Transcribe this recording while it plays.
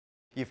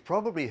You've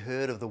probably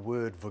heard of the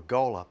word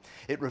Vergola.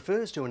 It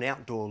refers to an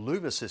outdoor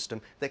louver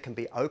system that can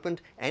be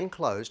opened and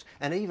closed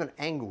and even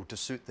angled to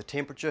suit the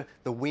temperature,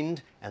 the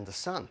wind and the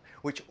sun,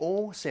 which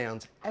all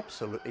sounds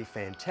absolutely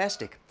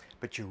fantastic,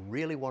 but you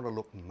really want to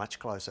look much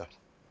closer.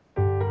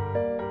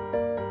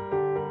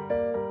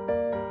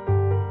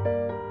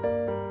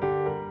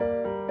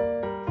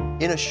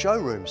 In a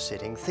showroom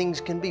setting, things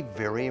can be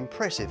very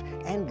impressive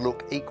and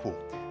look equal,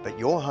 but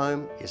your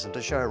home isn't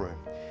a showroom.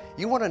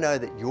 You want to know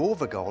that your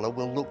Vergola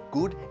will look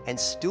good and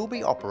still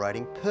be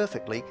operating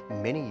perfectly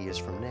many years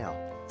from now.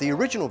 The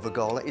original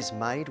Vergola is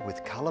made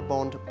with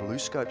ColourBond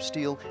BlueScope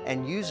steel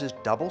and uses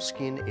double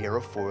skin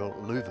aerofoil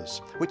louvers,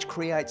 which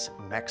creates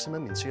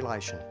maximum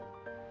insulation.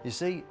 You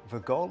see,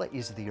 Vergola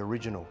is the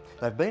original.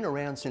 They've been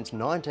around since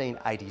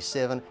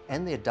 1987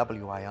 and they're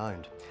WA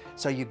owned.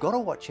 So you've got to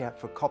watch out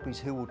for copies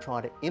who will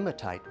try to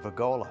imitate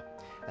Vergola.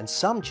 And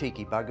some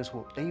cheeky buggers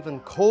will even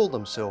call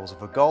themselves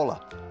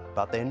Vergola,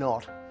 but they're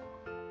not.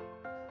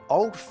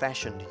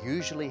 Old-fashioned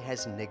usually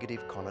has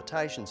negative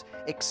connotations,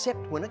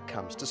 except when it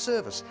comes to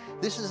service.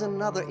 This is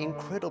another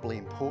incredibly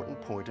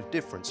important point of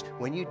difference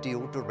when you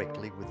deal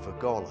directly with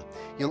Vergola.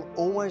 You'll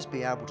always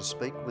be able to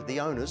speak with the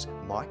owners,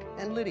 Mike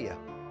and Lydia.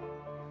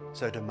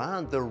 So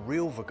demand the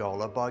real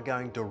Vergola by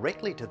going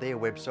directly to their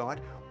website,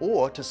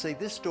 or to see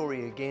this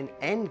story again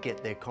and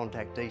get their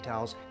contact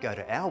details, go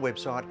to our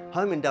website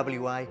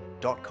homeinwa.com.au.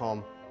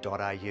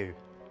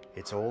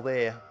 It's all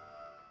there.